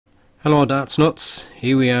Hello Darts Nuts,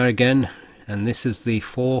 here we are again, and this is the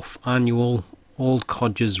 4th annual Old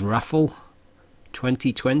Codgers Raffle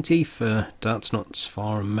 2020 for Darts Nutz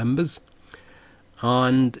Forum members.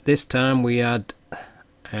 And this time we had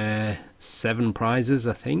 7 prizes,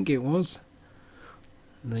 I think it was.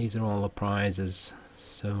 These are all the prizes,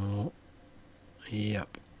 so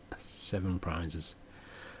yep, 7 prizes.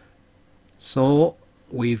 So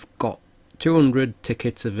we've got 200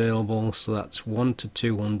 tickets available, so that's 1 to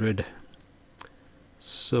 200.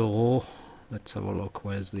 So let's have a look.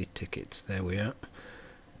 Where's the tickets? There we are.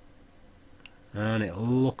 And it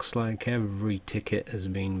looks like every ticket has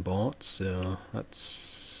been bought, so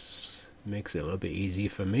that's makes it a little bit easier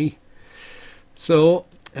for me. So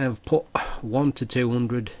I've put 1 to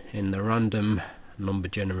 200 in the random number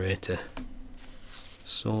generator.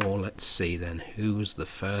 So let's see then, who's the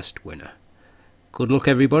first winner. Good luck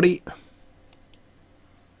everybody.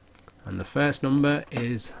 And the first number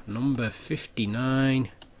is number 59,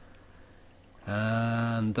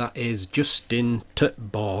 and that is Justin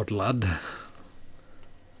Board Lad.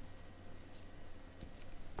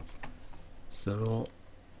 So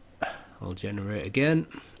I'll generate again.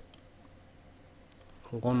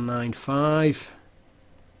 195.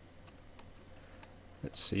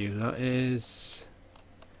 Let's see who that is.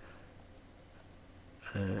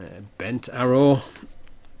 Bent Arrow.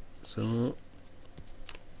 So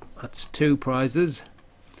that's 2 prizes.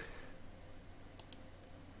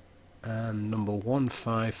 And number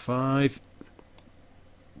 155,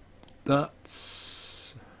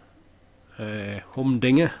 that's a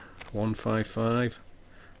humdinger. 155,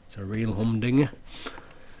 it's a real humdinger.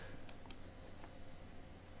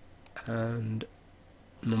 And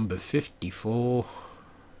number 54,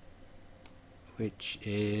 which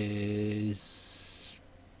is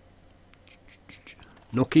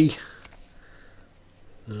Nookie.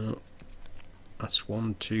 So that's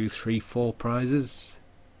 1, 2, 3, 4 prizes.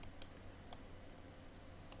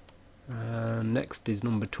 Next is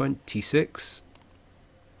number 26,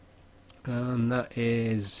 and that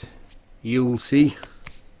is You'll See.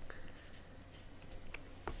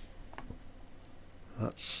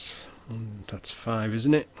 That's 5,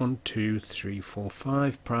 isn't it? 1, 2, 3, 4,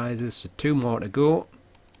 5 prizes, so 2 more to go.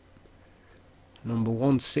 Number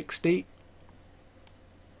 160.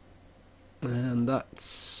 And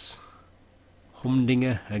that's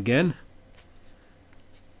Humdinger again.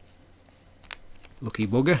 Lucky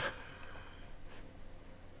bugger.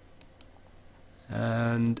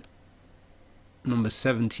 And number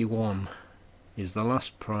 71 is the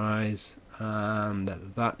last prize, and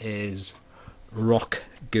that is Rock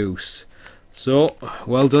Goose. So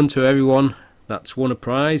well done to everyone that's won a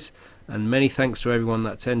prize, and many thanks to everyone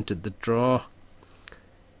that's entered the draw.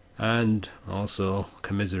 And also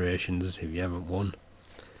commiserations if you haven't won.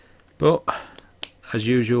 But as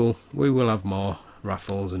usual, we will have more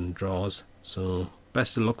raffles and draws, so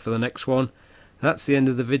best of luck for the next one. That's the end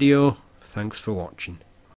of the video. Thanks for watching.